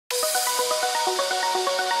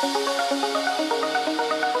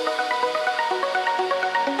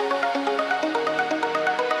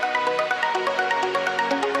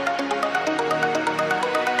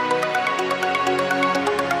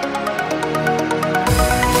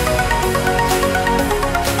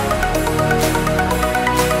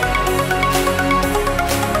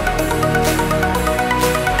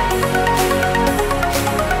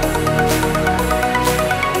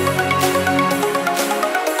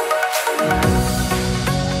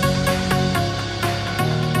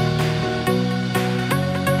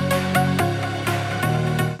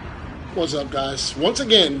What's up, guys? Once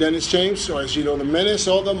again, Dennis James, or as you know, the menace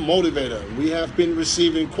or the motivator. We have been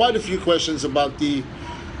receiving quite a few questions about the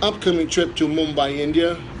upcoming trip to Mumbai,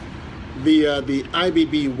 India via the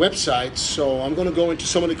IFBB website. So I'm going to go into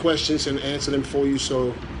some of the questions and answer them for you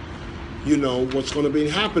so you know what's going to be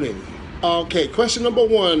happening. Okay, question number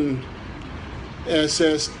one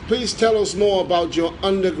says, please tell us more about your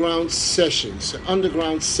underground sessions.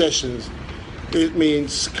 Underground sessions, it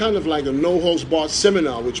means kind of like a no-holds-barred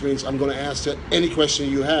seminar, which means I'm going to answer any question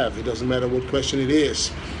you have. It doesn't matter what question it is.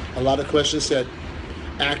 A lot of questions that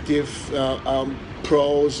active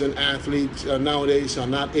pros and athletes nowadays are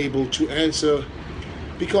not able to answer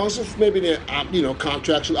because of maybe their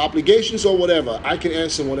contractual obligations or whatever. I can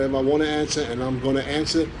answer whatever I want to answer, and I'm going to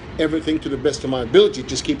answer everything to the best of my ability.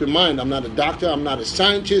 Just keep in mind, I'm not a doctor, I'm not a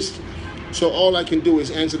scientist, so all I can do is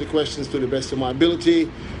answer the questions to the best of my ability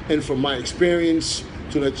and from my experience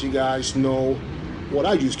to let you guys know what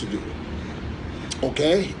I used to do.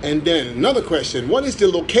 Okay, and then another question, what is the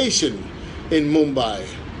location in Mumbai?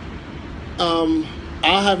 I'm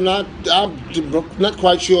not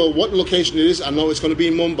quite sure what location it is. I know it's going to be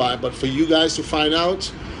in Mumbai, but for you guys to find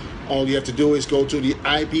out, all you have to do is go to the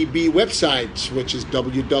IFBB website, which is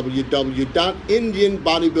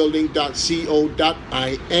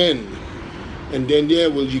www.indianbodybuilding.co.in. And then there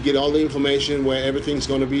will you get all the information where everything's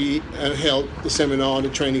going to be held, the seminar, the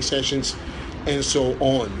training sessions, and so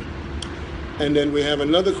on. And then we have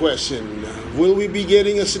another question. Will we be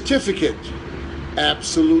getting a certificate?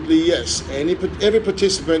 Absolutely yes. Every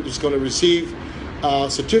participant is going to receive a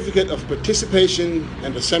certificate of participation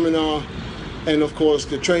in the seminar and, of course,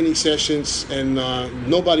 the training sessions, and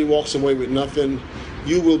nobody walks away with nothing.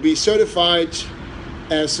 You will be certified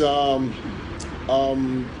as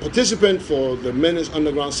participant for the Menace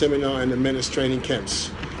Underground Seminar and the Menace Training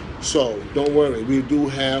Camps. So don't worry, we do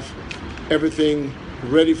have everything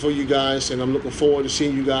ready for you guys, and I'm looking forward to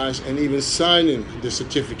seeing you guys and even signing the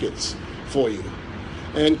certificates for you.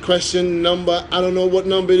 And question number, I don't know what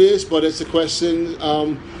number it is, but it's a question,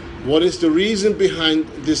 what is the reason behind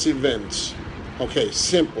this event? Okay,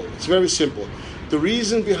 simple. It's very simple. The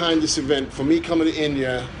reason behind this event, for me coming to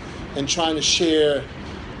India and trying to share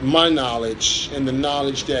my knowledge and the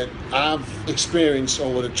knowledge that I've experienced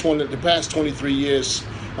over the past 23 years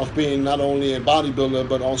of being not only a bodybuilder,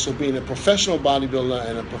 but also being a professional bodybuilder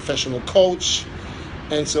and a professional coach,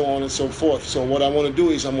 and so on and so forth. So what I want to do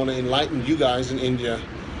is I want to enlighten you guys in India,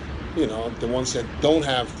 the ones that don't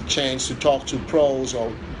have the chance to talk to pros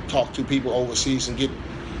or talk to people overseas and get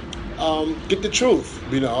the truth.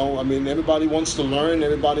 I mean, everybody wants to learn.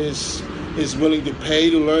 Everybody is willing to pay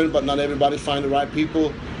to learn, but not everybody find the right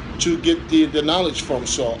people to get the knowledge from.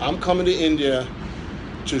 So I'm coming to India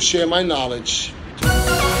to share my knowledge